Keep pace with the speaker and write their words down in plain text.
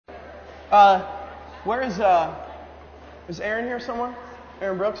Where is Aaron here somewhere?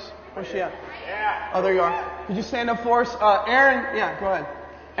 Aaron Brooks? Where's she at? Yeah. Oh, there you are. Could you stand up for us? Aaron, yeah, go ahead.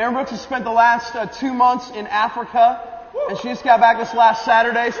 Aaron Brooks has spent the last 2 months in Africa, and she just got back this last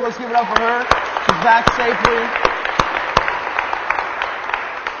Saturday, so let's give it up for her. She's back safely.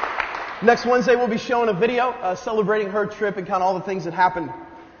 Next Wednesday, we'll be showing a video celebrating her trip and kind of all the things that happened.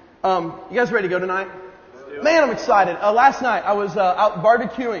 You guys ready to go tonight? Man, I'm excited. Last night, I was out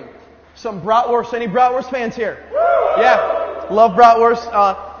barbecuing some bratwurst. Any bratwurst fans here? Yeah, love bratwurst.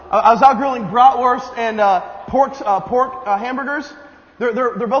 I was out grilling bratwurst and pork hamburgers.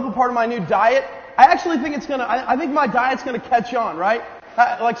 They're both a part of my new diet. I actually think I think my diet's gonna catch on, right?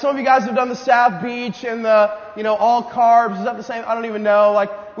 Like some of you guys have done the South Beach and the, all carbs. Is that the same? I don't even know.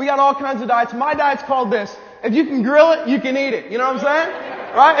 Like, we got all kinds of diets. My diet's called this. If you can grill it, you can eat it. You know what I'm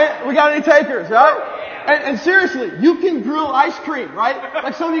saying? Right? We got any takers, right? And seriously, you can grill ice cream, right?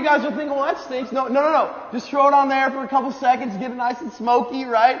 Like some of you guys are thinking, well, that stinks. No. Just throw it on there for a couple seconds, get it nice and smoky,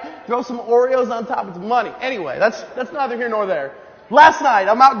 right? Throw some Oreos on top. It's money. Anyway, that's neither here nor there. Last night,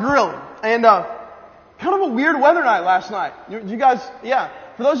 I'm out grilling, and kind of a weird weather night last night. You guys, yeah.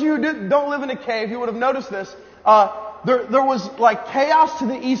 For those of you who don't live in a cave, you would have noticed this. There was like chaos to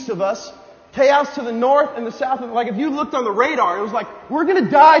the east of us, chaos to the north and the south. Like if you looked on the radar, it was like, we're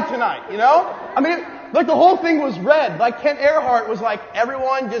gonna die tonight, I mean, like the whole thing was red. Like Kent Earhart was like,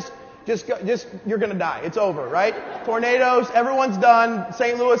 everyone just, you're gonna die. It's over, right? Tornadoes, everyone's done.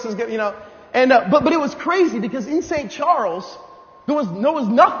 St. Louis is good, And, but it was crazy because in St. Charles, there was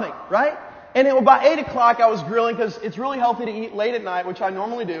nothing, right? And about 8 o'clock I was grilling because it's really healthy to eat late at night, which I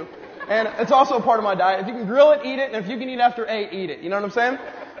normally do. And it's also a part of my diet. If you can grill it, eat it. And if you can eat after 8, eat it. You know what I'm saying?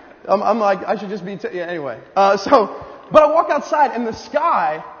 I'm like, I should just be, anyway. But I walk outside and the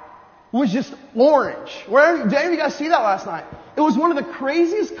sky was just orange. Did any of you guys see that last night? It was one of the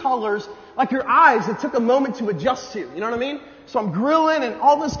craziest colors, like your eyes, it took a moment to adjust to. You know what I mean? So I'm grilling and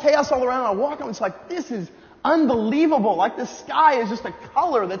all this chaos all around. I walk and it's like, this is unbelievable. Like the sky is just a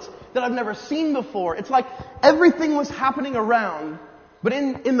color that I've never seen before. It's like everything was happening around. But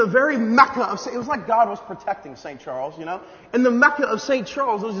in the very Mecca of it was like God was protecting St. Charles, In the Mecca of St.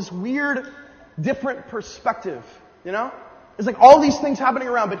 Charles, there was this weird, different perspective, It's like all these things happening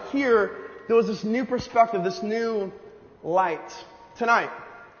around, but here, there was this new perspective, this new light. Tonight,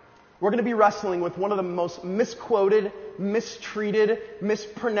 we're going to be wrestling with one of the most misquoted, mistreated,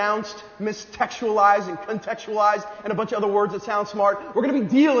 mispronounced, mistextualized, and contextualized, and a bunch of other words that sound smart. We're going to be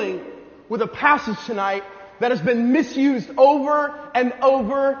dealing with a passage tonight that has been misused over and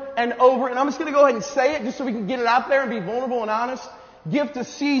over and over. And I'm just going to go ahead and say it just so we can get it out there and be vulnerable and honest. Give to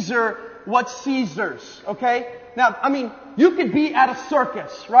Caesar what's Caesar's, okay? Now, I mean, you could be at a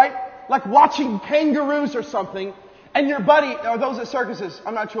circus, right? Like watching kangaroos or something, and your buddy, or those at circuses,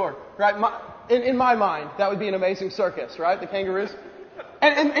 I'm not sure, right? In my mind, that would be an amazing circus, right? The kangaroos.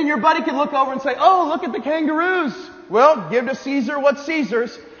 And your buddy could look over and say, oh, look at the kangaroos. Well, give to Caesar what's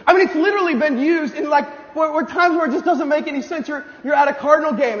Caesar's. I mean, it's literally been used in where times where it just doesn't make any sense. You're at a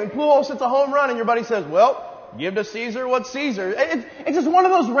Cardinal game and Pujols hits a home run and your buddy says, well, give to Caesar what's Caesar. It's just one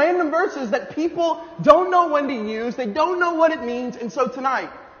of those random verses that people don't know when to use. They don't know what it means. And so tonight,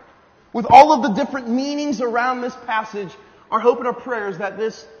 with all of the different meanings around this passage, our hope and our prayer is that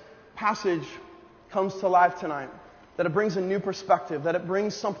this passage comes to life tonight. That it brings a new perspective. That it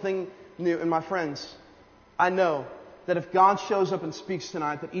brings something new. And my friends, I know that if God shows up and speaks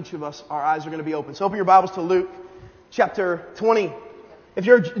tonight, that each of us, our eyes are going to be open. So open your Bibles to Luke chapter 20. If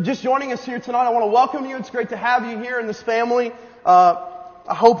you're just joining us here tonight, I want to welcome you. It's great to have you here in this family. I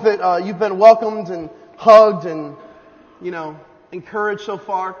hope that you've been welcomed and hugged and, encouraged so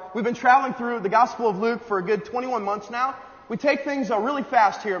far. We've been traveling through the Gospel of Luke for a good 21 months now. We take things really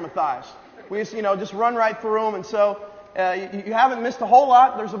fast here at Matthias. We just run right through them. And so you haven't missed a whole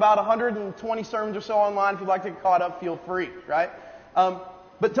lot. There's about 120 sermons or so online. If you'd like to get caught up, feel free, right?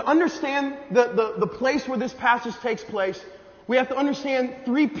 But to understand the place where this passage takes place, we have to understand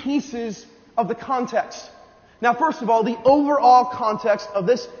 3 pieces of the context. Now, first of all, the overall context of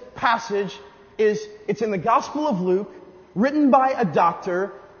this passage is it's in the Gospel of Luke, written by a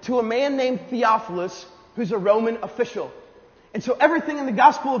doctor to a man named Theophilus, who's a Roman official. And so everything in the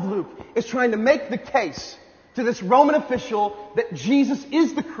Gospel of Luke is trying to make the case to this Roman official that Jesus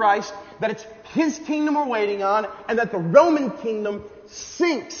is the Christ, that it's His kingdom we're waiting on, and that the Roman kingdom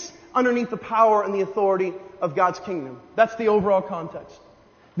sinks underneath the power and the authority of God's kingdom. That's the overall context.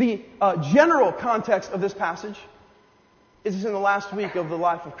 The general context of this passage is in the last week of the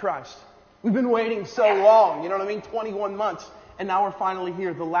life of Christ. We've been waiting so long, 21 months, and now we're finally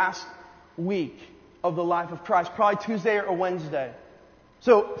here, the last week of the life of Christ, probably Tuesday or Wednesday.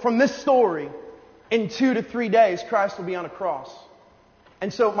 So from this story, in 2 to 3 days, Christ will be on a cross.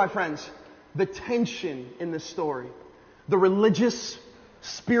 And so, my friends, the tension in this story, the religious,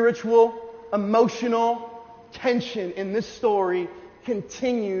 spiritual, emotional tension in this story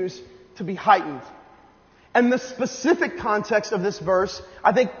continues to be heightened. And the specific context of this verse,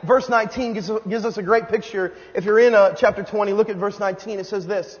 I think verse 19 gives us a great picture. If you're in chapter 20, look at verse 19. It says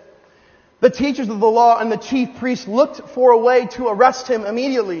this: "The teachers of the law and the chief priests looked for a way to arrest him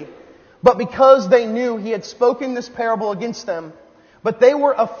immediately, but because they knew he had spoken this parable against them, but they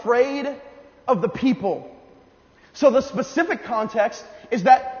were afraid of the people." So the specific context is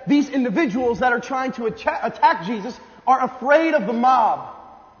that these individuals that are trying to attack Jesus are afraid of the mob.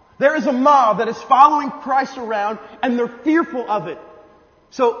 There is a mob that is following Christ around, and they're fearful of it.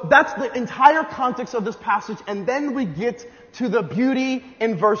 So that's the entire context of this passage. And then we get to the beauty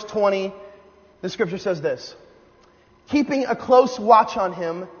in verse 20. The scripture says this: "Keeping a close watch on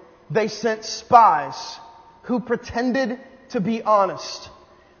him, they sent spies who pretended to be honest.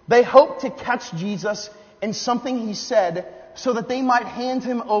 They hoped to catch Jesus in something he said so that they might hand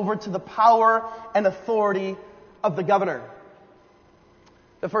him over to the power and authority of the governor."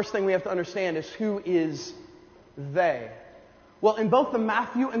 The first thing we have to understand is, who is they? Well, in both the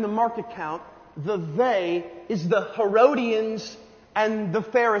Matthew and the Mark account, the they is the Herodians and the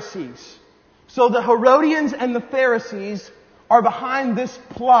Pharisees. So the Herodians and the Pharisees are behind this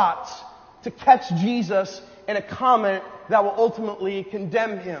plot to catch Jesus in a comment that will ultimately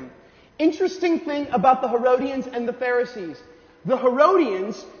condemn him. Interesting thing about the Herodians and the Pharisees: the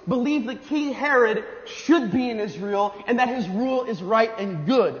Herodians believe that King Herod should be in Israel and that his rule is right and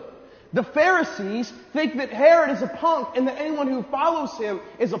good. The Pharisees think that Herod is a punk and that anyone who follows him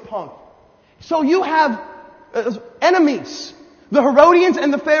is a punk. So you have enemies. The Herodians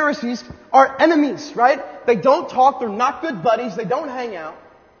and the Pharisees are enemies, right? They don't talk, they're not good buddies, they don't hang out.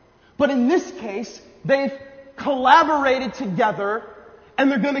 But in this case, they've collaborated together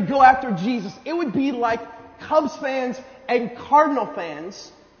and they're going to go after Jesus. It would be like Cubs fans and Cardinal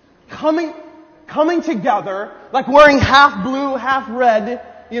fans coming together, like wearing half blue, half red,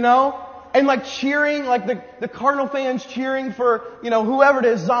 and like cheering, like the Cardinal fans cheering for, whoever it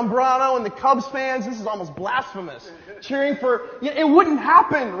is, Zambrano, and the Cubs fans, this is almost blasphemous, cheering for, it wouldn't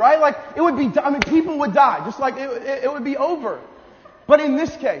happen, right? Like, it would be, people would die, just like it would be over. But in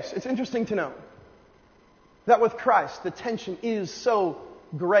this case, it's interesting to note that with Christ, the tension is so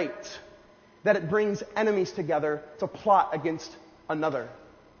great that it brings enemies together to plot against another.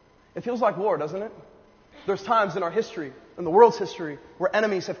 It feels like war, doesn't it? There's times in our history, in the world's history, where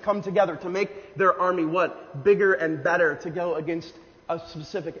enemies have come together to make their army what? Bigger and better, to go against a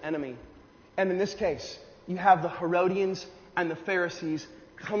specific enemy. And in this case, you have the Herodians and the Pharisees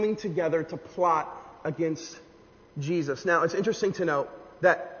coming together to plot against Jesus. Now, it's interesting to note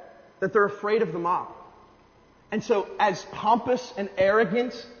that they're afraid of the mob. And so, as pompous and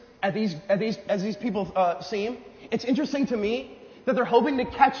arrogant as these people seem, it's interesting to me that they're hoping to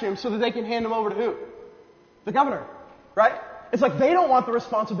catch him so that they can hand him over to who? The governor, right? It's like they don't want the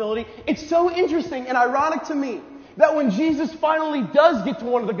responsibility. It's so interesting and ironic to me that when Jesus finally does get to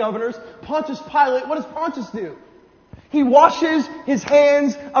one of the governors, Pontius Pilate, what does Pontius do? He washes his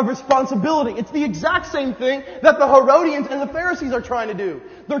hands of responsibility. It's the exact same thing that the Herodians and the Pharisees are trying to do.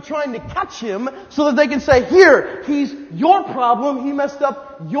 They're trying to catch him so that they can say, here, he's your problem, he messed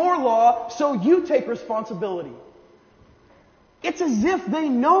up your law, so you take responsibility. It's as if they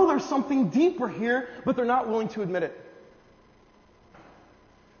know there's something deeper here, but they're not willing to admit it.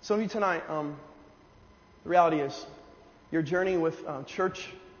 Some of you tonight, the reality is, your journey with church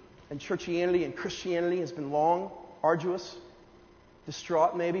and churchianity and Christianity has been long, arduous,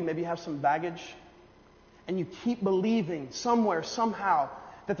 distraught maybe you have some baggage, and you keep believing somewhere, somehow,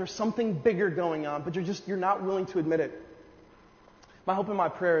 that there's something bigger going on, but you're not willing to admit it. My hope and my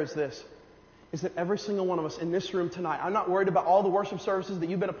prayer is this, is that every single one of us in this room tonight, I'm not worried about all the worship services that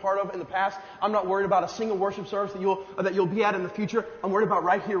you've been a part of in the past. I'm not worried about a single worship service that you'll be at in the future. I'm worried about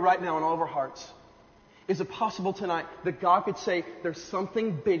right here, right now in all of our hearts. Is it possible tonight that God could say, there's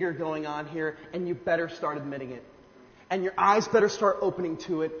something bigger going on here, and you better start admitting it? And your eyes better start opening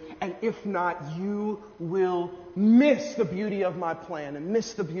to it. And if not, you will miss the beauty of my plan and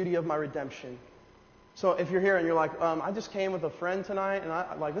miss the beauty of my redemption. So if you're here and you're like, I just came with a friend tonight,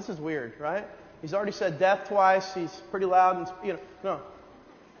 and this is weird, right? He's already said death twice. He's pretty loud, and no.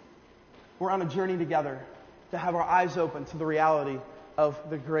 We're on a journey together to have our eyes open to the reality of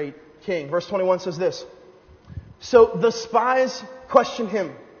the great King. Verse 21 says this: "So the spies questioned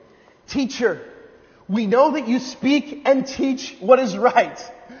him, 'Teacher, we know that you speak and teach what is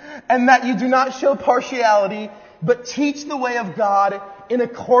right, and that you do not show partiality, but teach the way of God in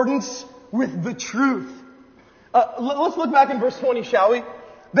accordance with the truth. Let's look back in verse 20, shall we?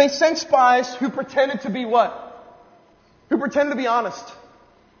 They sent spies who pretended to be what? Who pretended to be honest.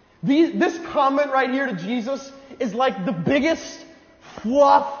 This comment right here to Jesus is like the biggest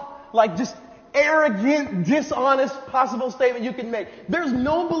fluff, like just arrogant, dishonest possible statement you can make. There's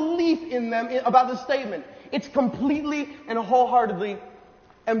no belief in them about this statement. It's completely and wholeheartedly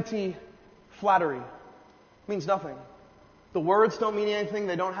empty flattery. It means nothing. The words don't mean anything.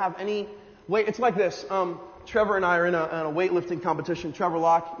 They don't have any weight. It's like this. Trevor and I are in a weightlifting competition. Trevor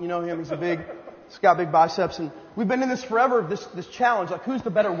Locke, you know him. He's got big biceps, and we've been in this forever. This challenge, like who's the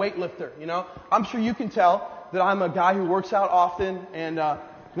better weightlifter? You know, I'm sure you can tell that I'm a guy who works out often, and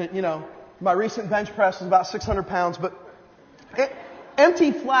you know, my recent bench press is about 600 pounds. But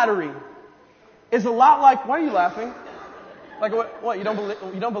empty flattery is a lot like. Why are you laughing? Like what? You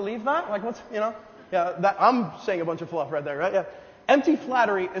don't believe that? Like what's, you know? Yeah, I'm saying a bunch of fluff right there, right? Yeah. Empty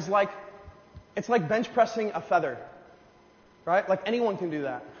flattery is like, it's like bench pressing a feather, right? Like anyone can do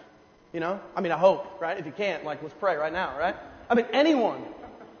that, you know? I mean, I hope, right? If you can't, like let's pray right now, right? I mean,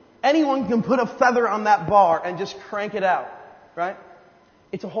 anyone can put a feather on that bar and just crank it out, right?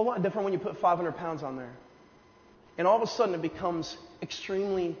 It's a whole lot different when you put 500 pounds on there. And all of a sudden it becomes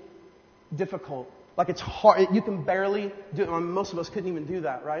extremely difficult. Like it's hard. You can barely do it. I mean, most of us couldn't even do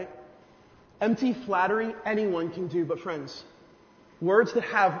that, right? Empty flattery, anyone can do. But friends, words that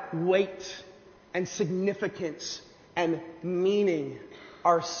have weight and significance and meaning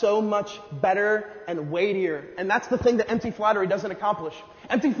are so much better and weightier. And that's the thing that empty flattery doesn't accomplish.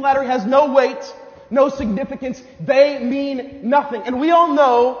 Empty flattery has no weight, no significance. They mean nothing. And we all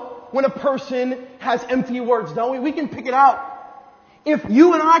know when a person has empty words, don't we? We can pick it out. If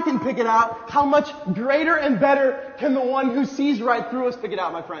you and I can pick it out, how much greater and better can the one who sees right through us pick it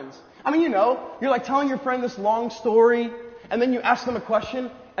out, my friends? I mean, you know, you're like telling your friend this long story, and then you ask them a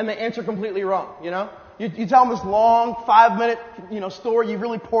question, and they answer completely wrong, you know? You tell them this long 5-minute, you know, story, you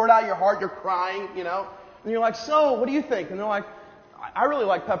really poured out your heart, you're crying, you know? And you're like, so, what do you think? And they're like, I really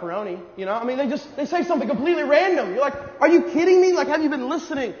like pepperoni, you know? I mean, they say something completely random. You're like, are you kidding me? Like, have you been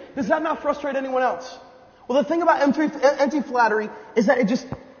listening? Does that not frustrate anyone else? Well, the thing about empty flattery is that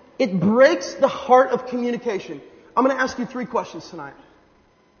it breaks the heart of communication. I'm going to ask you 3 questions tonight.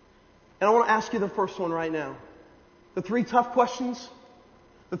 And I want to ask you the first one right now. The 3 tough questions,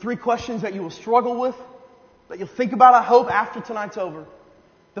 the 3 questions that you will struggle with, that you'll think about, I hope, after tonight's over.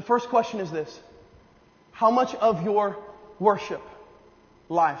 The first question is this. How much of your worship,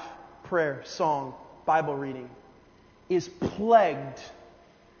 life, prayer, song, Bible reading is plagued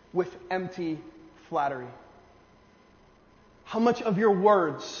with empty flattery? How much of your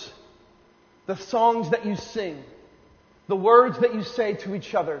words, the songs that you sing, the words that you say to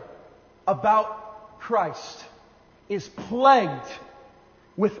each other about Christ is plagued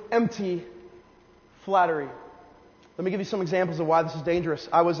with empty flattery? Let me give you some examples of why this is dangerous.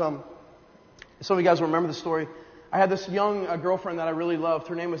 I was, some of you guys will remember the story. I had this young girlfriend that I really loved.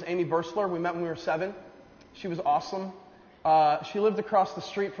 Her name was Amy Bursler. We met when we were 7. She was awesome. She lived across the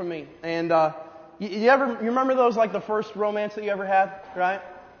street from me. And you remember those, like the first romance that you ever had, right?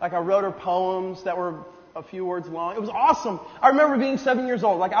 Like I wrote her poems that were a few words long. It was awesome. I remember being 7 years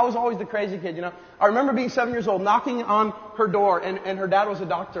old. Like I was always the crazy kid, you know. I remember being 7 years old, knocking on her door, and her dad was a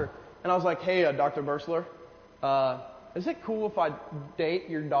doctor. And I was like, hey, Dr. Bursler, is it cool if I date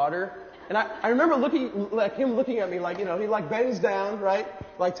your daughter? And I remember him looking at me like, you know, he like bends down, right?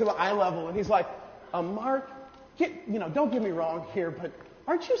 Like to the eye level. And he's like, Mark, don't get me wrong here, but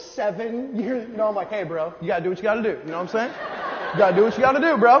aren't you 7 years? You know, I'm like, hey, bro, you gotta do what you gotta do. You know what I'm saying? You gotta do what you gotta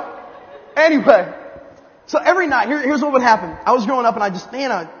do, bro. Anyway, so every night, here's what would happen. I was growing up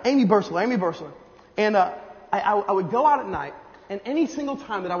and Amy Bursler. And I would go out at night, and any single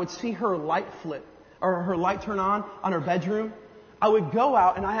time that I would see her light flit, or her light turn on her bedroom, I would go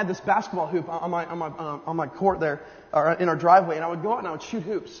out, and I had this basketball hoop on my court there, or in our driveway, and I would go out and I would shoot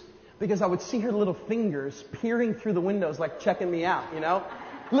hoops. Because I would see her little fingers peering through the windows like checking me out, you know?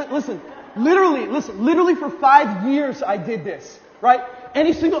 Literally for 5 years I did this, right?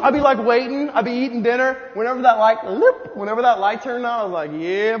 I'd be like waiting, I'd be eating dinner, whenever that light turned on, I was like,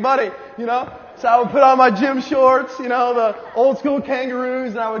 yeah, buddy, you know? So I would put on my gym shorts, you know, the old school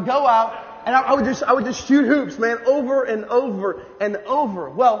kangaroos, and I would go out, and I would just shoot hoops, man, over and over and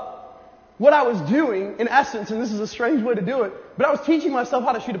over. Well, what I was doing, in essence, and this is a strange way to do it, but I was teaching myself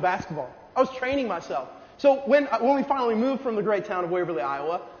how to shoot a basketball. I was training myself. So when we finally moved from the great town of Waverly,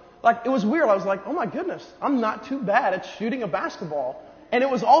 Iowa, like, it was weird. I was like, oh my goodness, I'm not too bad at shooting a basketball. And it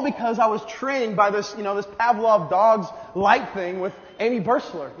was all because I was trained by this, you know, this Pavlov dog's light thing with Amy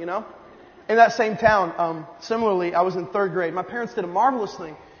Bursler, you know? in that same town, similarly, I was in third grade. My parents did a marvelous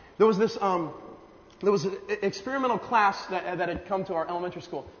thing. There was an experimental class that had come to our elementary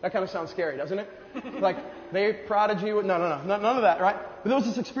school. That kind of sounds scary, doesn't it? Like, they prodigy. No, none of that, right? But there was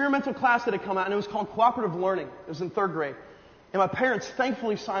this experimental class that had come out, and it was called cooperative learning. It was in third grade. And my parents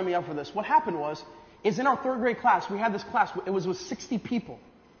thankfully signed me up for this. What happened is in our third grade class, we had this class. It was with 60 people.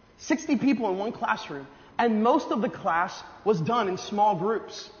 60 people in one classroom. And most of the class was done in small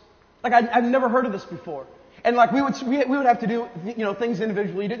groups. Like, I've never heard of this before. And like, we would have to do, things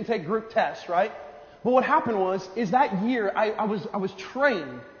individually. You didn't take group tests, right? But what happened is that year, I was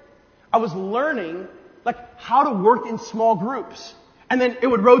trained. I was learning, like, how to work in small groups. And then it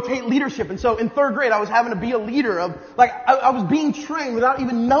would rotate leadership. And so in third grade, I was having to be a leader of, like, I was being trained without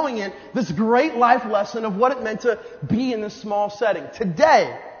even knowing it, this great life lesson of what it meant to be in this small setting.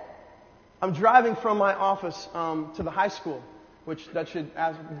 Today, I'm driving from my office to the high school, which that should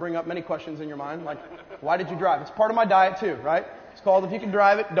bring up many questions in your mind. Like, why did you drive? It's part of my diet too, right? It's called, if you can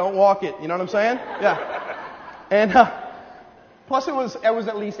drive it, don't walk it. You know what I'm saying? Yeah. And plus it was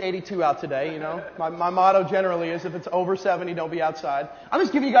at least 82 out today, My motto generally is if it's over 70, don't be outside. I'm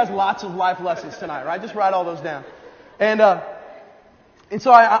just giving you guys lots of life lessons tonight, right? Just write all those down. And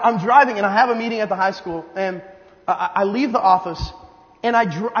so I'm driving and I have a meeting at the high school and I leave the office and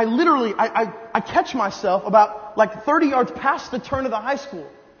I literally catch myself about like 30 yards past the turn of the high school.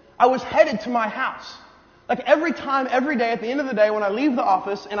 I was headed to my house. Like every day, at the end of the day, when I leave the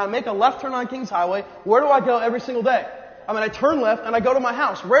office and I make a left turn on Kings Highway, where do I go every single day? I turn left and I go to my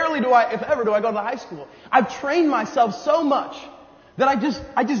house. Rarely if ever, do I go to the high school. I've trained myself so much that I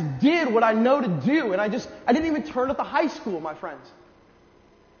just did what I know to do, and I didn't even turn at the high school, my friends.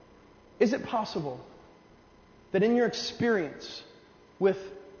 Is it possible that in your experience with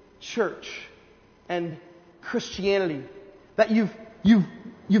church and Christianity, that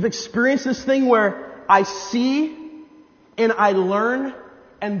you've experienced this thing where I see and I learn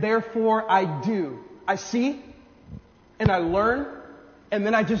and therefore I do. I see and I learn and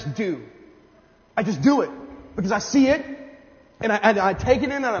then I just do. I just do it because I see it and I take it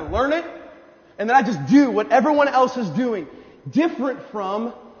in and I learn it and then I just do what everyone else is doing. Different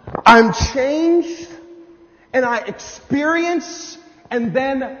from I'm changed and I experience and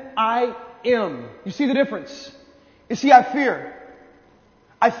then I am. You see the difference? You see, I fear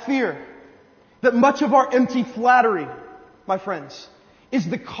that much of our empty flattery, my friends, is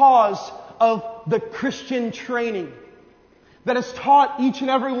the cause of the Christian training that has taught each and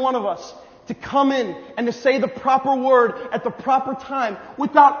every one of us to come in and to say the proper word at the proper time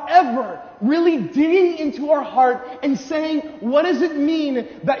without ever really digging into our heart and saying, what does it mean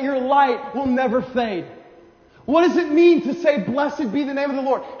that your light will never fade? What does it mean to say, blessed be the name of the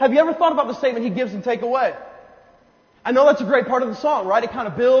Lord? Have you ever thought about the statement, He gives and take away? I know that's a great part of the song, right? It kind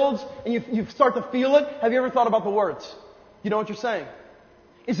of builds and you start to feel it. Have you ever thought about the words? You know what you're saying?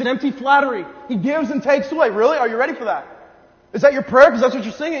 Is it empty flattery? He gives and takes away. Really? Are you ready for that? Is that your prayer? Because that's what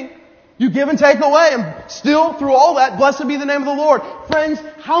you're singing. You give and take away, and still through all that, blessed be the name of the Lord. Friends,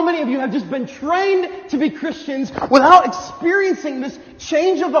 how many of you have just been trained to be Christians without experiencing this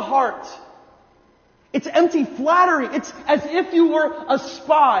change of the heart? It's empty flattery. It's as if you were a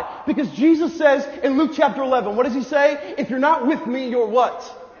spy. Because Jesus says in Luke chapter 11, what does He say? If you're not with me, you're what?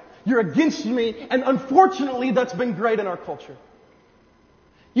 You're against me. And unfortunately, that's been great in our culture.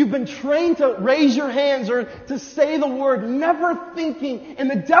 You've been trained to raise your hands or to say the word, never thinking in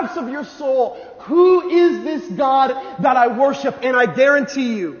the depths of your soul, who is this God that I worship? And I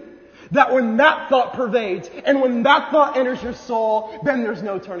guarantee you that when that thought pervades and when that thought enters your soul, then there's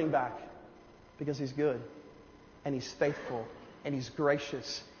no turning back. Because He's good, and He's faithful, and He's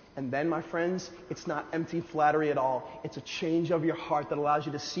gracious. And then, my friends, it's not empty flattery at all. It's a change of your heart that allows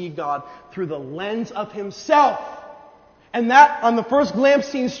you to see God through the lens of Himself. And that, on the first glance,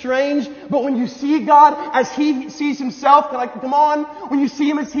 seems strange, but when you see God as He sees Himself, come on, when you see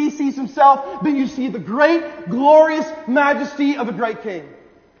Him as He sees Himself, then you see the great, glorious majesty of a great King.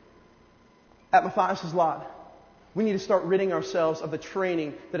 At Matthias' lot, we need to start ridding ourselves of the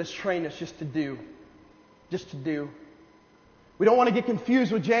training that has trained us just to do. Just to do. We don't want to get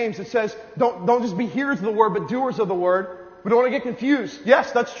confused with James. It says, don't just be hearers of the word, but doers of the word. We don't want to get confused.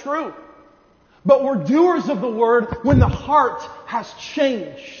 Yes, that's true. But we're doers of the word when the heart has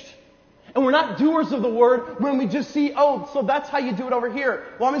changed. And we're not doers of the word when we just see, oh, so that's how you do it over here.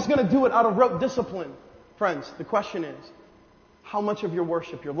 Well, I'm just going to do it out of rote discipline. Friends, the question is, how much of your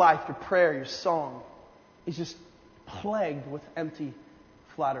worship, your life, your prayer, your song is just plagued with empty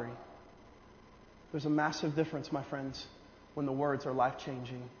flattery? There's a massive difference, my friends, when the words are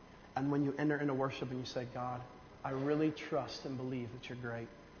life-changing and when you enter into worship and you say, God, I really trust and believe that you're great.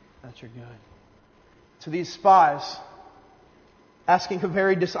 that you're good. To these spies, asking a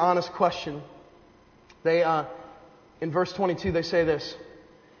very dishonest question, they, in verse 22, they say this: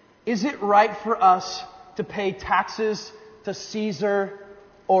 is it right for us to pay taxes to Caesar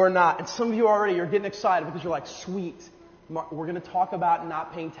or not? And some of you already are getting excited because you're like, sweet, we're going to talk about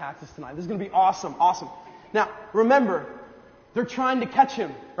not paying taxes tonight. This is going to be awesome, awesome. Now, remember, they're trying to catch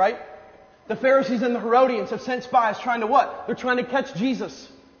him, right? The Pharisees and the Herodians have sent spies trying to what? They're trying to catch Jesus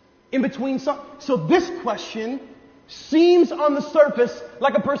in between some. So this question seems on the surface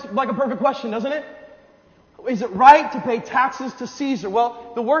like a perfect question, doesn't it? Is it right to pay taxes to Caesar?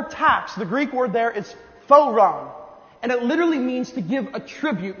 Well, the word tax, the Greek word there is phoron. And it literally means to give a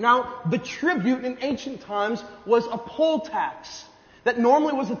tribute. Now, the tribute in ancient times was a poll tax that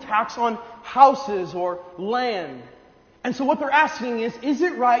normally was a tax on houses or land. And so what they're asking is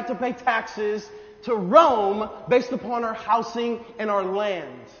it right to pay taxes to Rome based upon our housing and our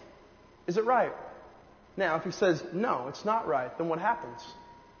land? Is it right? Now, if he says, no, it's not right, then what happens?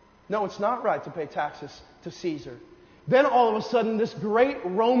 No, it's not right to pay taxes to Caesar. Then all of a sudden, this great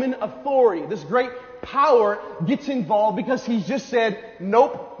Roman authority, this great power gets involved because he's just said,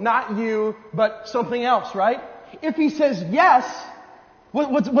 nope, not you, but something else, right? If he says yes,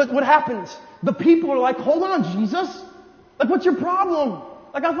 what happens? The people are like, hold on, Jesus. Like, what's your problem?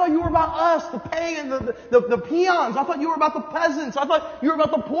 Like, I thought you were about us, the pagan, the peons. I thought you were about the peasants. I thought you were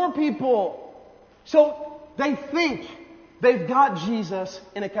about the poor people. So they think they've got Jesus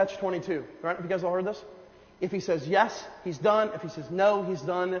in a catch-22. Right? Have you guys all heard this? If he says yes, he's done. If he says no, he's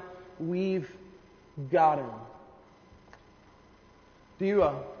done. We've got him. Do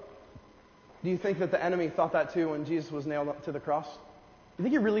you think that the enemy thought that too when Jesus was nailed up to the cross? Do you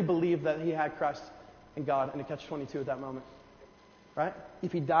think he really believed that he had Christ and God in a catch-22 at that moment? Right?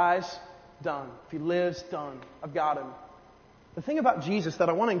 If he dies, done. If he lives, done. I've got him. The thing about Jesus that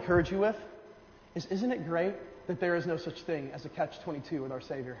I want to encourage you with is, isn't it great that there is no such thing as a catch-22 with our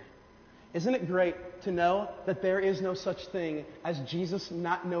Savior? Isn't it great to know that there is no such thing as Jesus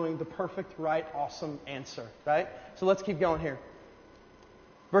not knowing the perfect, right, awesome answer, right? So let's keep going here.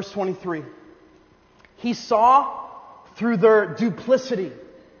 Verse 23. He saw through their duplicity.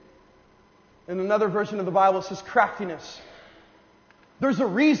 In another version of the Bible, it says craftiness. There's a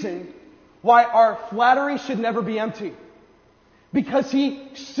reason why our flattery should never be empty. Because he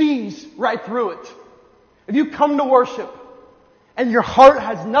sees right through it. If you come to worship and your heart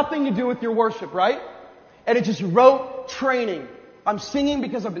has nothing to do with your worship, right? And it just rote training. I'm singing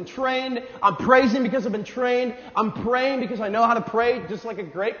because I've been trained. I'm praising because I've been trained. I'm praying because I know how to pray, just like a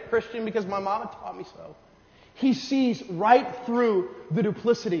great Christian because my mama taught me so. He sees right through the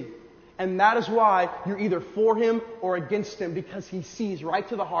duplicity. And that is why you're either for him or against him, because he sees right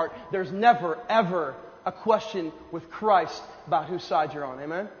to the heart. There's never, ever a question with Christ about whose side you're on.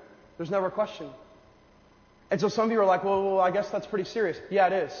 Amen? There's never a question. And so some of you are like, well, I guess that's pretty serious. Yeah,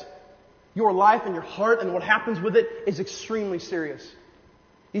 it is. Your life and your heart and what happens with it is extremely serious.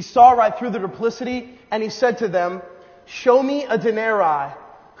 He saw right through the duplicity, and he said to them, show me a denarii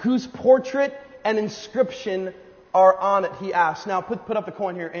whose portrait and inscription are on it, he asked. Now, put up the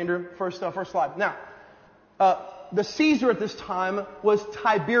coin here, Andrew. First slide. Now, the Caesar at this time was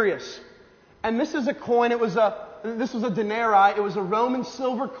Tiberius. And this is a coin, this was a denarii. It was a Roman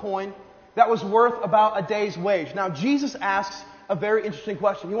silver coin that was worth about a day's wage. Now, Jesus asks a very interesting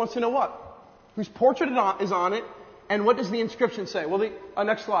question. He wants to know what? Whose portrait is on it, and what does the inscription say? Well,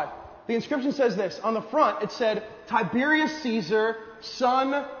 next slide. The inscription says this. On the front, it said, Tiberius Caesar,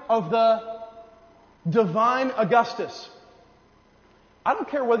 son of the divine Augustus. I don't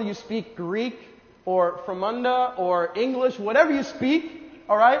care whether you speak Greek or Fremunda or English, whatever you speak,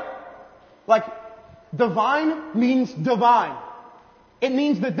 alright? Like, divine means divine. It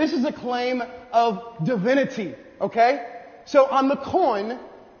means that this is a claim of divinity, okay? So on the coin,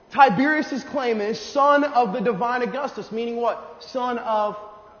 Tiberius' claim is son of the divine Augustus, meaning what? Son of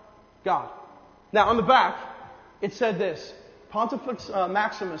God. Now on the back, it said this, Pontifex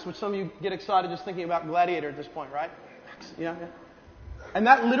Maximus, which some of you get excited just thinking about Gladiator at this point, right? Yeah. And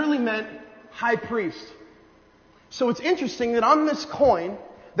that literally meant high priest. So it's interesting that on this coin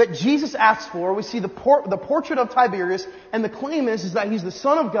that Jesus asks for, we see the portrait of Tiberius, and the claim is that he's the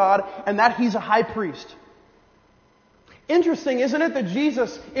Son of God and that he's a high priest. Interesting, isn't it, that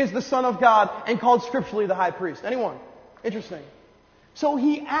Jesus is the Son of God and called scripturally the high priest? Anyone? Interesting. So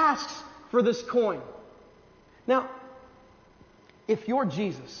he asks for this coin. Now, if you're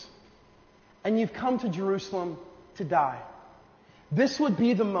Jesus and you've come to Jerusalem to die, this would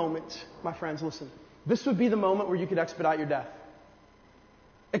be the moment, my friends, listen, this would be the moment where you could expedite your death.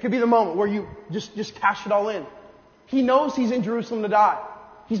 It could be the moment where you just cash it all in. He knows he's in Jerusalem to die.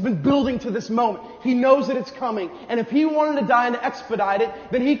 He's been building to this moment. He knows that it's coming. And if he wanted to die and to expedite it,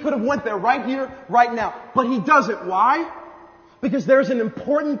 then he could have went there right here, right now. But he doesn't. Why? Because there's an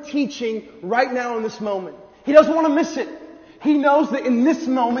important teaching right now in this moment. He doesn't want to miss it. He knows that in this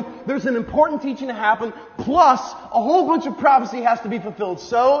moment, there's an important teaching to happen, plus a whole bunch of prophecy has to be fulfilled.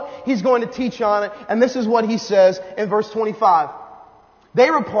 So, he's going to teach on it, and this is what he says in verse 25.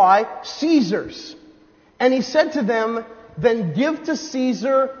 They reply, Caesar's. And he said to them, then give to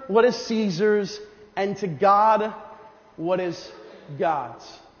Caesar what is Caesar's, and to God what is God's.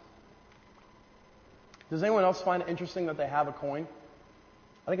 Does anyone else find it interesting that they have a coin?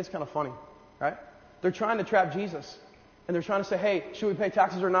 I think it's kind of funny, right? They're trying to trap Jesus. And they're trying to say, hey, should we pay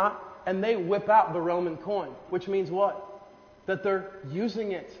taxes or not? And they whip out the Roman coin, which means what? That they're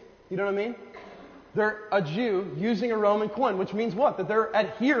using it. You know what I mean? They're a Jew using a Roman coin, which means what? That they're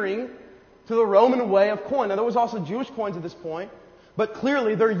adhering to the Roman way of coin. Now, there was also Jewish coins at this point, but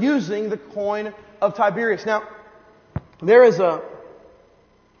clearly they're using the coin of Tiberius. Now, there's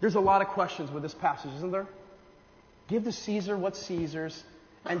a lot of questions with this passage, isn't there? Give to Caesar what's Caesar's,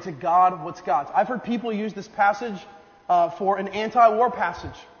 and to God what's God's. I've heard people use this passage for an anti-war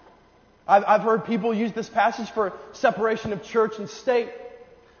passage. I've heard people use this passage for separation of church and state.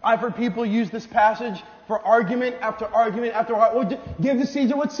 I've heard people use this passage for argument after argument after argument. Well, give to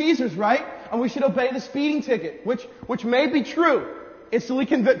Caesar what's Caesar's, right? And we should obey the speeding ticket, which may be true. Instantly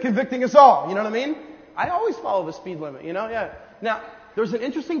convicting us all. You know what I mean? I always follow the speed limit, you know? Yeah. Now, there's an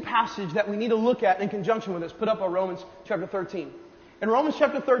interesting passage that we need to look at in conjunction with this. Put up Romans chapter 13. In Romans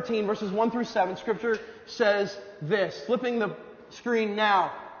chapter 13, verses 1 through 7, Scripture says this. Flipping the screen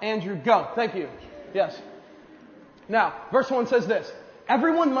now. Andrew, go. Thank you. Yes. Now, verse 1 says this.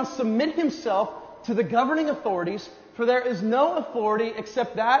 Everyone must submit himself to the governing authorities, for there is no authority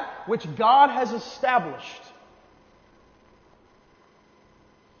except that which God has established.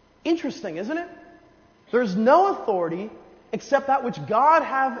 Interesting, isn't it? There's no authority except that which God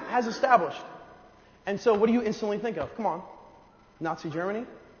has established. And so what do you instantly think of? Come on. Nazi Germany?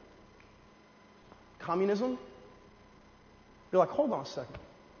 Communism? You're like, hold on a second.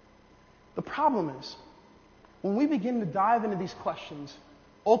 The problem is, when we begin to dive into these questions,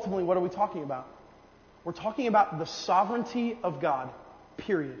 ultimately what are we talking about? We're talking about the sovereignty of God,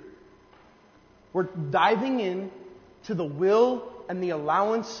 period. We're diving in to the will and the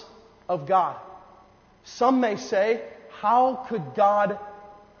allowance of God. Some may say, how could God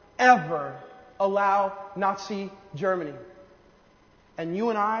ever allow Nazi Germany? And you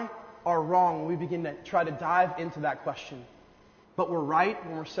and I are wrong when we begin to try to dive into that question. But we're right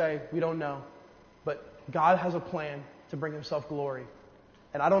when we say we don't know. But God has a plan to bring himself glory.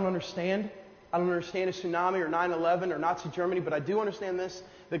 And I don't understand a tsunami or 9/11 or Nazi Germany, but I do understand this,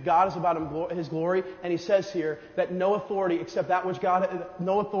 that God is about his glory. And he says here that no authority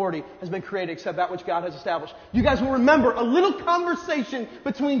has been created except that which God has established. You guys will remember a little conversation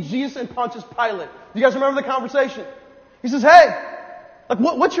between Jesus and Pontius Pilate. You guys remember the conversation? He says, hey, like,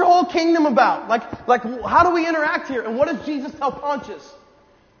 what's your whole kingdom about? Like, how do we interact here? And what does Jesus tell Pontius?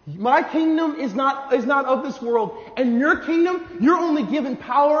 My kingdom is not of this world. And your kingdom, you're only given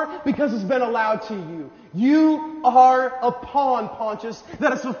power because it's been allowed to you. You are a pawn, Pontius,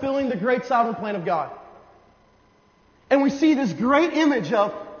 that is fulfilling the great sovereign plan of God. And we see this great image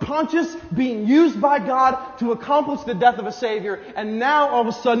of Pontius being used by God to accomplish the death of a Savior. And now, all of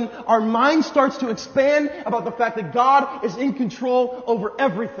a sudden, our mind starts to expand about the fact that God is in control over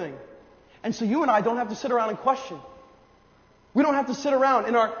everything. And so you and I don't have to sit around and question. We don't have to sit around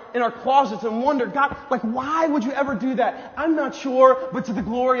in our closets and wonder, God, like, why would you ever do that? I'm not sure, but to the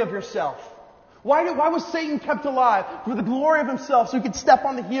glory of yourself. Why was Satan kept alive? For the glory of himself, so he could step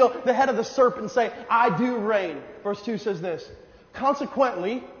on the head of the serpent and say, I do reign. Verse 2 says this.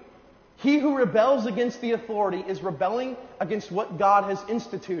 Consequently, he who rebels against the authority is rebelling against what God has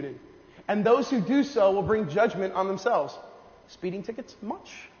instituted. And those who do so will bring judgment on themselves. Speeding tickets?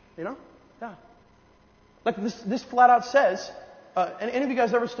 Much. You know? Yeah. Like this flat out says, any of you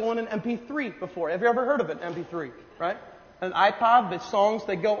guys ever stolen an MP3 before? Have you ever heard of an MP3? Right? An iPod, the songs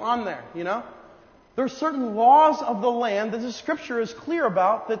that go on there, you know? There are certain laws of the land that the Scripture is clear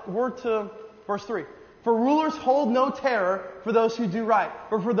about that were to, verse 3, for rulers hold no terror for those who do right,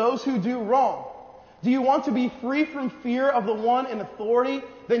 but for those who do wrong. Do you want to be free from fear of the one in authority?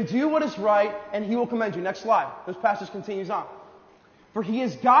 Then do what is right, and he will commend you. Next slide. This passage continues on. For he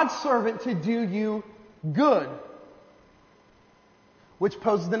is God's servant to do you good. Which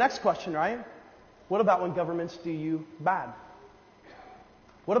poses the next question, right? What about when governments do you bad?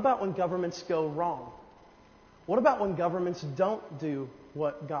 What about when governments go wrong? What about when governments don't do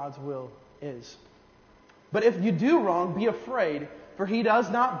what God's will is? But if you do wrong, be afraid, For he does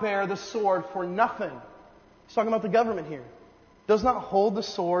not bear the sword for nothing. He's talking about the government here. Does not hold the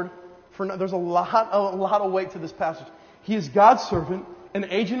sword for nothing. There's a lot of weight to this passage. He is God's servant, an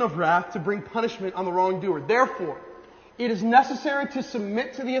agent of wrath to bring punishment on the wrongdoer. Therefore, it is necessary to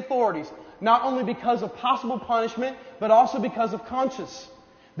submit to the authorities, not only because of possible punishment, but also because of conscience.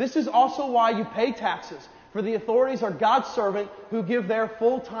 This is also why you pay taxes, for the authorities are God's servant who give their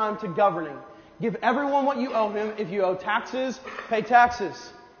full time to governing. Give everyone what you owe him. If you owe taxes, pay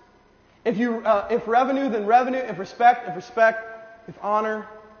taxes. If revenue, then revenue. If respect, If honor,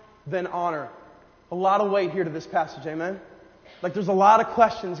 then honor. A lot of weight here to this passage, amen? Like there's a lot of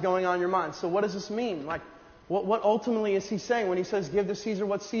questions going on in your mind. So what does this mean? Like, what ultimately is he saying when he says, give to Caesar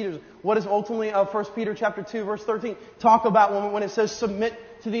what's Caesar's? What does ultimately 1 Peter chapter 2, verse 13 talk about when it says submit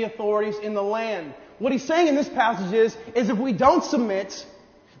to the authorities in the land? What he's saying in this passage is if we don't submit,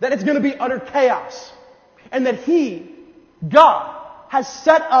 that it's going to be utter chaos. And that he, God, has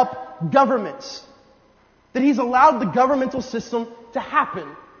set up governments. That he's allowed the governmental system to happen,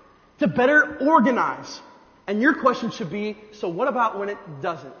 to better organize. And your question should be, so what about when it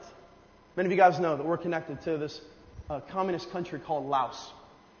doesn't? Many of you guys know that we're connected to this communist country called Laos.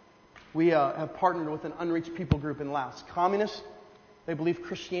 We have partnered with an unreached people group in Laos. Communists, they believe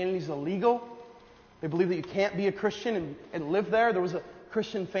Christianity is illegal. They believe that you can't be a Christian and live there. There was a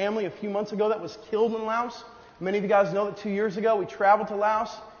Christian family a few months ago that was killed in Laos. Many of you guys know that 2 years ago we traveled to Laos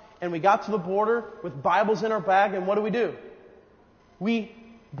and we got to the border with Bibles in our bag, and what do? We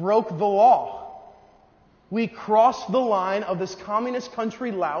broke the law. We crossed the line of this communist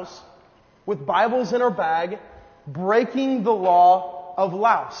country, Laos, with Bibles in our bag, breaking the law of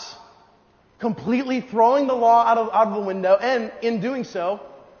Laos. Completely throwing the law out of the window, and in doing so,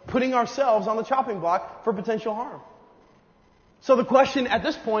 putting ourselves on the chopping block for potential harm. So the question at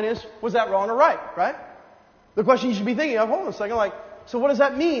this point is, was that wrong or right? The question you should be thinking of, hold on a second, so what does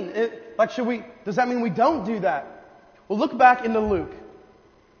that mean? Does that mean we don't do that? Well, look back into Luke.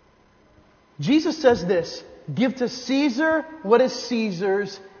 Jesus says this, give to Caesar what is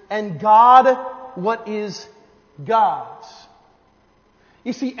Caesar's, and God what is God's.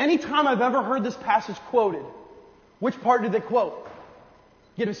 You see, anytime I've ever heard this passage quoted, which part did they quote?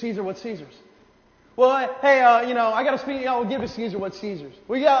 Give to Caesar what's Caesar's. Well, hey, I got to speak. We'll give to Caesar what's Caesar's.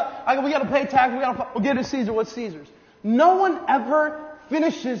 We got to pay tax. We'll give to Caesar what's Caesar's. No one ever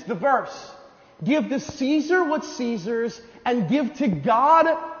finishes the verse. Give to Caesar what's Caesar's, and give to God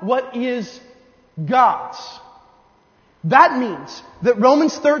what is God's. That means that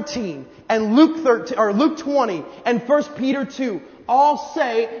Romans 13 and Luke 20 and 1 Peter 2 all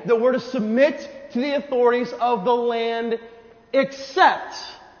say that we're to submit to the authorities of the land, except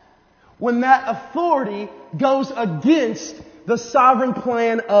when that authority goes against the sovereign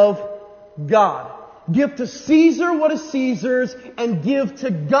plan of God. Give to Caesar what is Caesar's, and give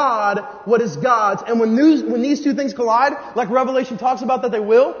to God what is God's. And when these two things collide, like Revelation talks about that they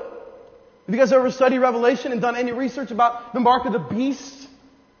will, have you guys ever studied Revelation and done any research about the mark of the beast?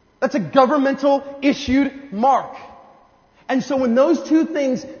 That's a governmental issued mark. And so when those two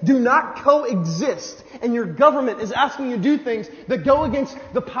things do not coexist, and your government is asking you to do things that go against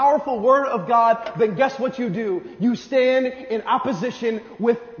the powerful Word of God, then guess what you do? You stand in opposition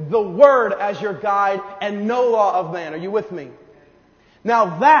with the Word as your guide and no law of man. Are you with me?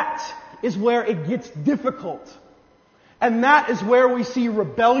 Now that is where it gets difficult. And that is where we see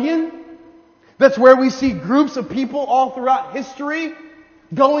rebellion. That's where we see groups of people all throughout history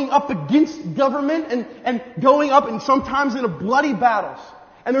going up against government and going up and sometimes into bloody battles.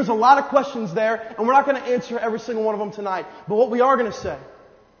 And there's a lot of questions there, and we're not going to answer every single one of them tonight. But what we are going to say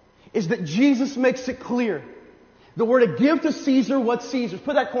is that Jesus makes it clear that we're to give to Caesar what's Caesar's.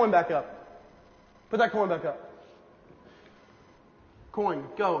 Put that coin back up. Coin,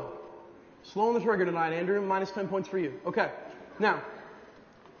 go. Slow on the trigger tonight, Andrew. Minus 10 points for you. Okay. Now,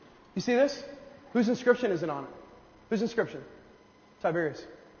 you see this? Whose inscription is it on it? Whose inscription? Tiberius.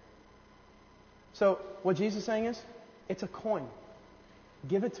 So, what Jesus is saying is, it's a coin.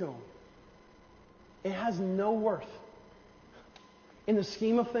 Give it to him. It has no worth. In the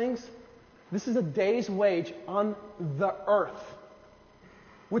scheme of things, this is a day's wage on the earth,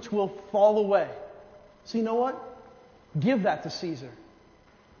 which will fall away. So you know what? Give that to Caesar.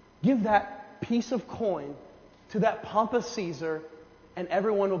 Give that piece of coin to that pompous Caesar, and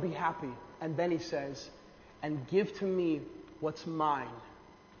everyone will be happy. And then he says, and give to me what's mine.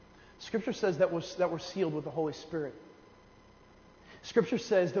 Scripture says that we're sealed with the Holy Spirit. Scripture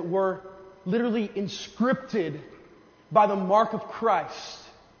says that we're literally inscripted by the mark of Christ.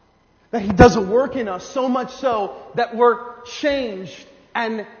 That He does a work in us so much so that we're changed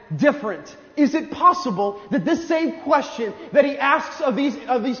and different is it possible that this same question that he asks of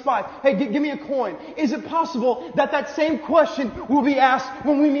these five, hey, give me a coin, is it possible that that same question will be asked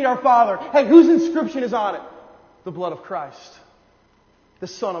when we meet our Father? Hey, whose inscription is on it? The blood of Christ, the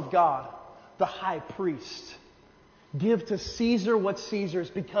Son of God, the High Priest. Give to Caesar what's Caesar's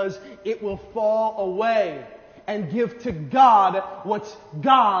because it will fall away. And give to God what's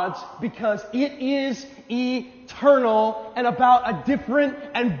God's because it is eternal and about a different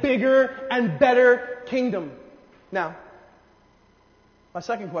and bigger and better kingdom. Now, my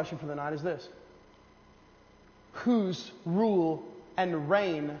second question for the night is this. Whose rule and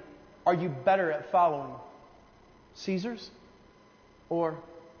reign are you better at following? Caesar's or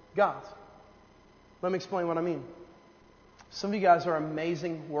God's? Let me explain what I mean. Some of you guys are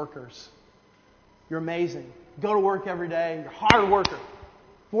amazing workers. You're amazing. Go to work every day. You're a hard worker.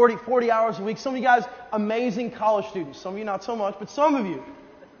 40 hours a week. Some of you guys, amazing college students. Some of you not so much, but some of you,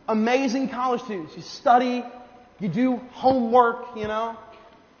 amazing college students. You study. You do homework, you know.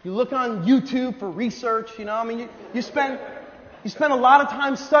 You look on YouTube for research, you know. I mean, you spend a lot of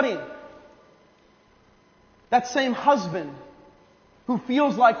time studying. That same husband who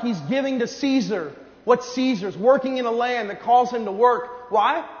feels like he's giving to Caesar what's Caesar's, working in a land that calls him to work.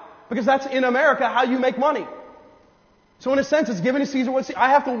 Why? Because that's in America how you make money. So in a sense, it's giving to Caesar what I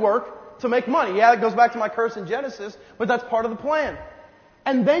have to work to make money. Yeah, it goes back to my curse in Genesis, but that's part of the plan.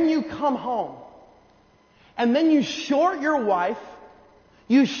 And then you come home. And then you short your wife.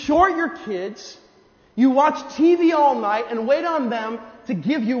 You short your kids. You watch TV all night and wait on them to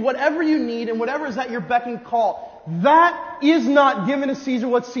give you whatever you need and whatever is at your beck and call. That is not giving to Caesar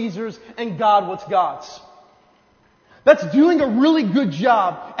what's Caesar's and God what's God's. That's doing a really good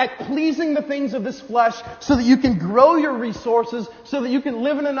job at pleasing the things of this flesh so that you can grow your resources, so that you can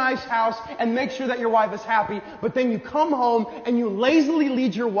live in a nice house and make sure that your wife is happy. But then you come home and you lazily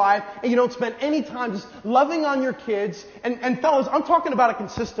lead your wife and you don't spend any time just loving on your kids. And fellas, I'm talking about it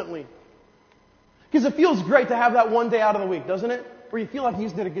consistently. Because it feels great to have that one day out of the week, doesn't it? Where you feel like you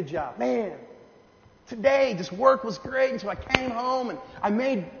just did a good job. Man, today, just work was great, and so I came home and I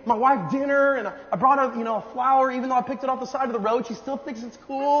made my wife dinner and I brought her, a flower, even though I picked it off the side of the road. She still thinks it's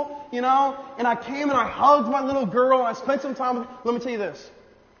cool, And I came and I hugged my little girl and I spent some time with her. Let me tell you this.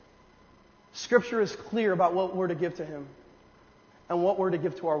 Scripture is clear about what we're to give to Him and what we're to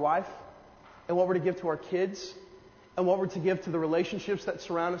give to our wife and what we're to give to our kids and what we're to give to the relationships that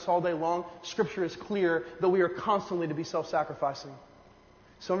surround us all day long. Scripture is clear that we are constantly to be self-sacrificing.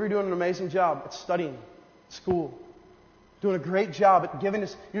 Some of you are doing an amazing job at studying, school. Doing a great job at giving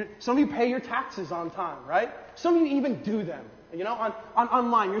us. Some of you pay your taxes on time, right? Some of you even do them, on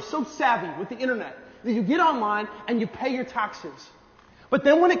online. You're so savvy with the internet that you get online and you pay your taxes. But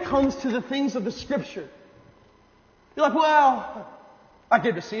then when it comes to the things of the Scripture, you're like, well, I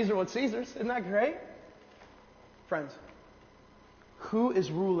give to Caesar what's Caesar's. Isn't that great? Friends, who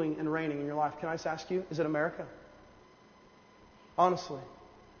is ruling and reigning in your life? Can I just ask you, is it America? Honestly.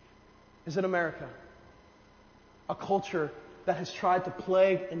 Is it America? A culture that has tried to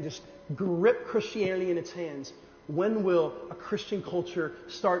plague and just grip Christianity in its hands. When will a Christian culture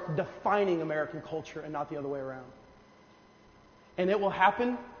start defining American culture and not the other way around? And it will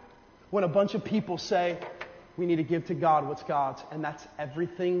happen when a bunch of people say, we need to give to God what's God's, and that's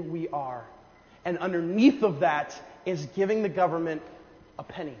everything we are. And underneath of that is giving the government a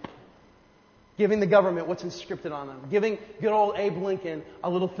penny. Giving the government what's inscripted on them. Giving good old Abe Lincoln a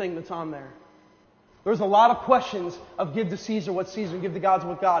little thing that's on there. There's a lot of questions of give to Caesar what's Caesar and give to God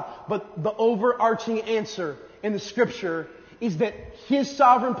what's God. But the overarching answer in the Scripture is that His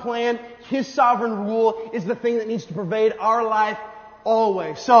sovereign plan, His sovereign rule is the thing that needs to pervade our life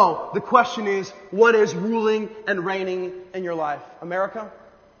always. So, the question is, what is ruling and reigning in your life? America?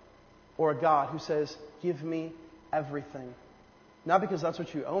 Or a God who says, give me everything. Not because that's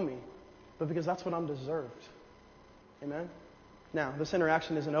what you owe me, but because that's what I'm deserved. Amen? Now, this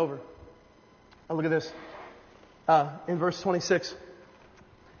interaction isn't over. Now look at this. In verse 26.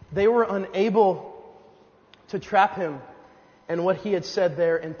 They were unable to trap Him in what He had said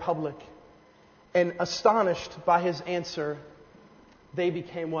there in public. And astonished by His answer, they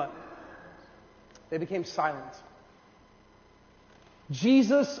became what? They became silent.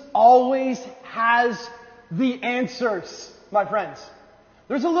 Jesus always has the answers, my friends.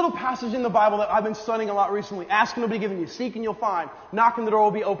 There's a little passage in the Bible that I've been studying a lot recently. Ask and it'll be given you. Seek and you'll find. Knock and the door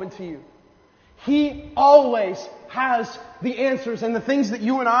will be open to you. He always has the answers. And the things that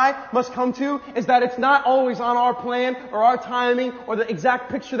you and I must come to is that it's not always on our plan or our timing or the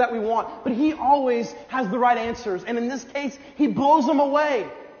exact picture that we want. But He always has the right answers. And in this case, He blows them away.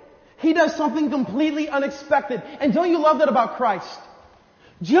 He does something completely unexpected. And don't you love that about Christ?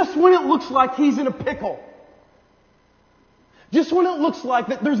 Just when it looks like he's in a pickle. Just when it looks like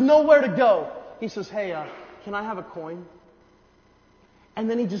that there's nowhere to go. He says, hey, can I have a coin? And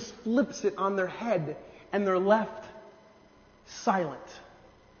then he just flips it on their head and they're left silent,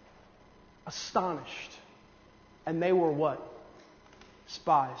 astonished. And they were what?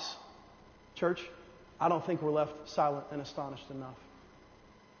 Spies. Church, I don't think we're left silent and astonished enough.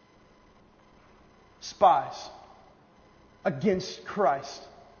 Spies against Christ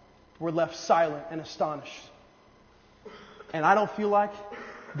were left silent and astonished. And I don't feel like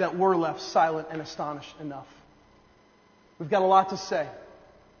that we're left silent and astonished enough. We've got a lot to say.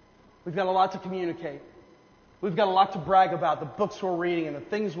 We've got a lot to communicate. We've got a lot to brag about, the books we're reading and the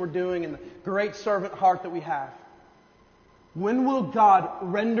things we're doing and the great servant heart that we have. When will God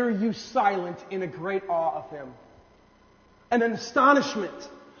render you silent in a great awe of Him? And an astonishment.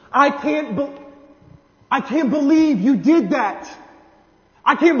 I can't believe you did that.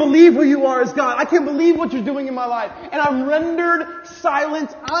 I can't believe who you are as God. I can't believe what you're doing in my life. And I'm rendered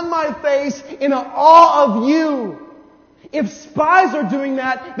silent on my face in awe of you. If spies are doing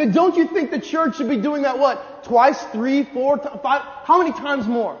that, then don't you think the church should be doing that what? Twice, 3, 4, 5? How many times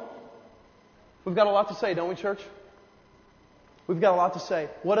more? We've got a lot to say, don't we, church? We've got a lot to say.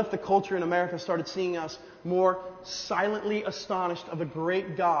 What if the culture in America started seeing us more silently astonished of a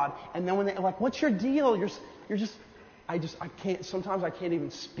great God? And then when they're like, what's your deal? Sometimes I can't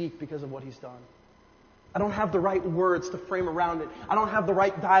even speak because of what He's done. I don't have the right words to frame around it. I don't have the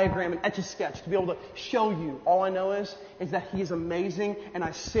right diagram and etch-a-sketch to be able to show you. All I know is that He is amazing, and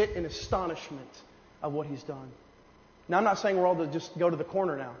I sit in astonishment of what He's done. Now, I'm not saying we're all to just go to the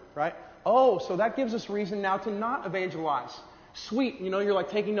corner now, right? Oh, so that gives us reason now to not evangelize. Sweet, you're like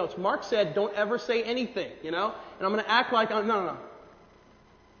taking notes. Mark said, don't ever say anything, and I'm going to act like no.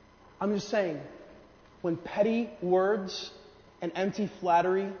 I'm just saying, when petty words and empty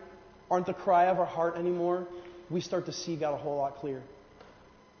flattery aren't the cry of our heart anymore, we start to see God a whole lot clearer.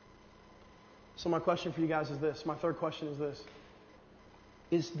 So my question for you guys is this. My third question is this.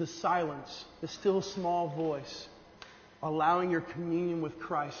 Is the silence, the still small voice, allowing your communion with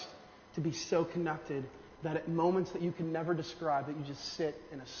Christ to be so connected that at moments that you can never describe, that you just sit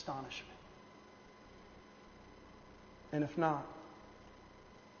in astonishment? And if not,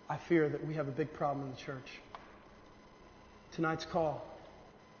 I fear that we have a big problem in the church. Tonight's call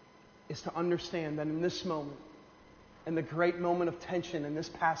is to understand that in this moment, in the great moment of tension in this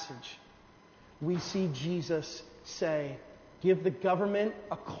passage, we see Jesus say, give the government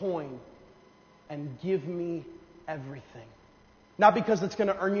a coin and give me everything. Not because it's going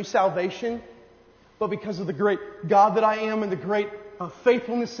to earn you salvation, but because of the great God that I am and the great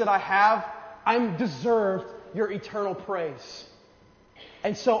faithfulness that I have, I'm deserved your eternal praise.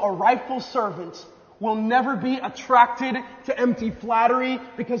 And so a rightful servant will never be attracted to empty flattery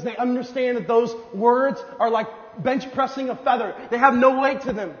because they understand that those words are like bench pressing a feather. They have no weight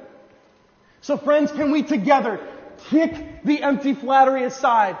to them. So friends, can we together kick the empty flattery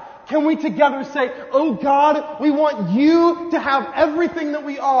aside? Can we together say, oh God, we want you to have everything that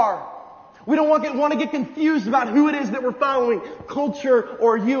we are. We don't want to get confused about who it is that we're following, culture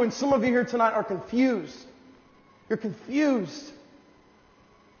or you. And some of you here tonight are confused. You're confused.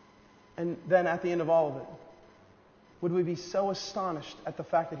 And then at the end of all of it, would we be so astonished at the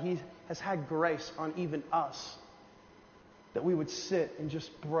fact that He has had grace on even us that we would sit in just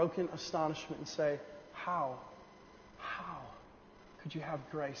broken astonishment and say, how could you have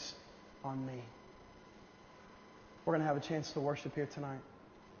grace on me? We're going to have a chance to worship here tonight,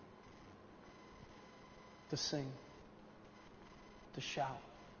 to sing, to shout.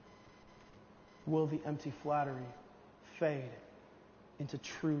 Will the empty flattery fade into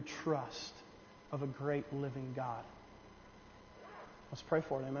true trust of a great living God? Let's pray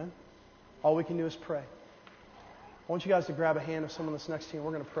for it, amen? All we can do is pray. I want you guys to grab a hand of someone that's next to you, and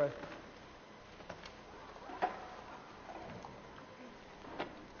we're going to pray.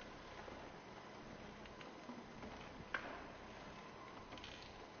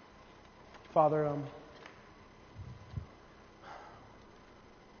 Father,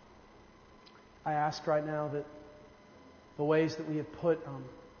 I ask right now that the ways that we have put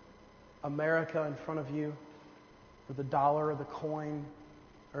America in front of you, or the dollar or the coin,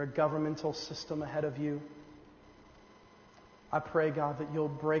 or a governmental system ahead of you, I pray, God, that you'll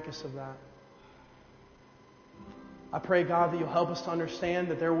break us of that. I pray, God, that you'll help us to understand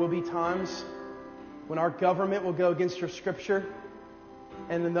that there will be times when our government will go against your Scripture,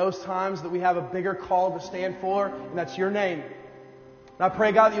 and in those times that we have a bigger call to stand for, and that's your name. And I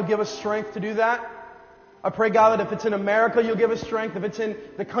pray, God, that you'll give us strength to do that. I pray, God, that if it's in America, you'll give us strength. If it's in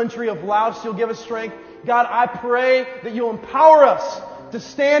the country of Laos, you'll give us strength. God, I pray that you'll empower us to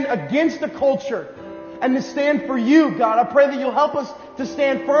stand against the culture and to stand for You, God. I pray that You'll help us to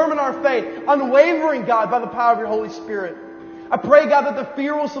stand firm in our faith, unwavering, God, by the power of Your Holy Spirit. I pray, God, that the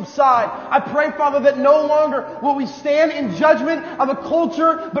fear will subside. I pray, Father, that no longer will we stand in judgment of a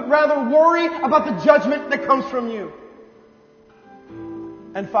culture, but rather worry about the judgment that comes from You.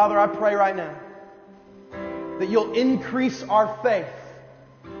 And Father, I pray right now that You'll increase our faith,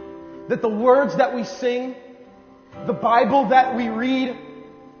 that the words that we sing, the Bible that we read,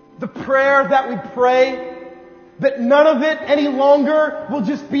 the prayer that we pray, that none of it any longer will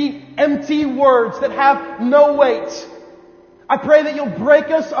just be empty words that have no weight. I pray that You'll break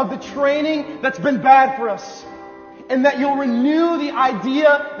us of the training that's been bad for us, and that You'll renew the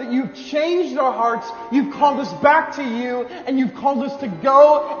idea that You've changed our hearts, You've called us back to You, and You've called us to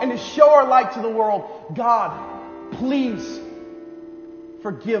go and to show our light to the world. God, please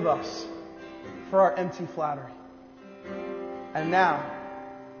forgive us for our empty flattery. And now,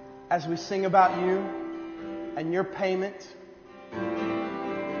 as we sing about You and Your payment,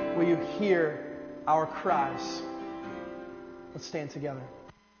 will You hear our cries? Let's stand together.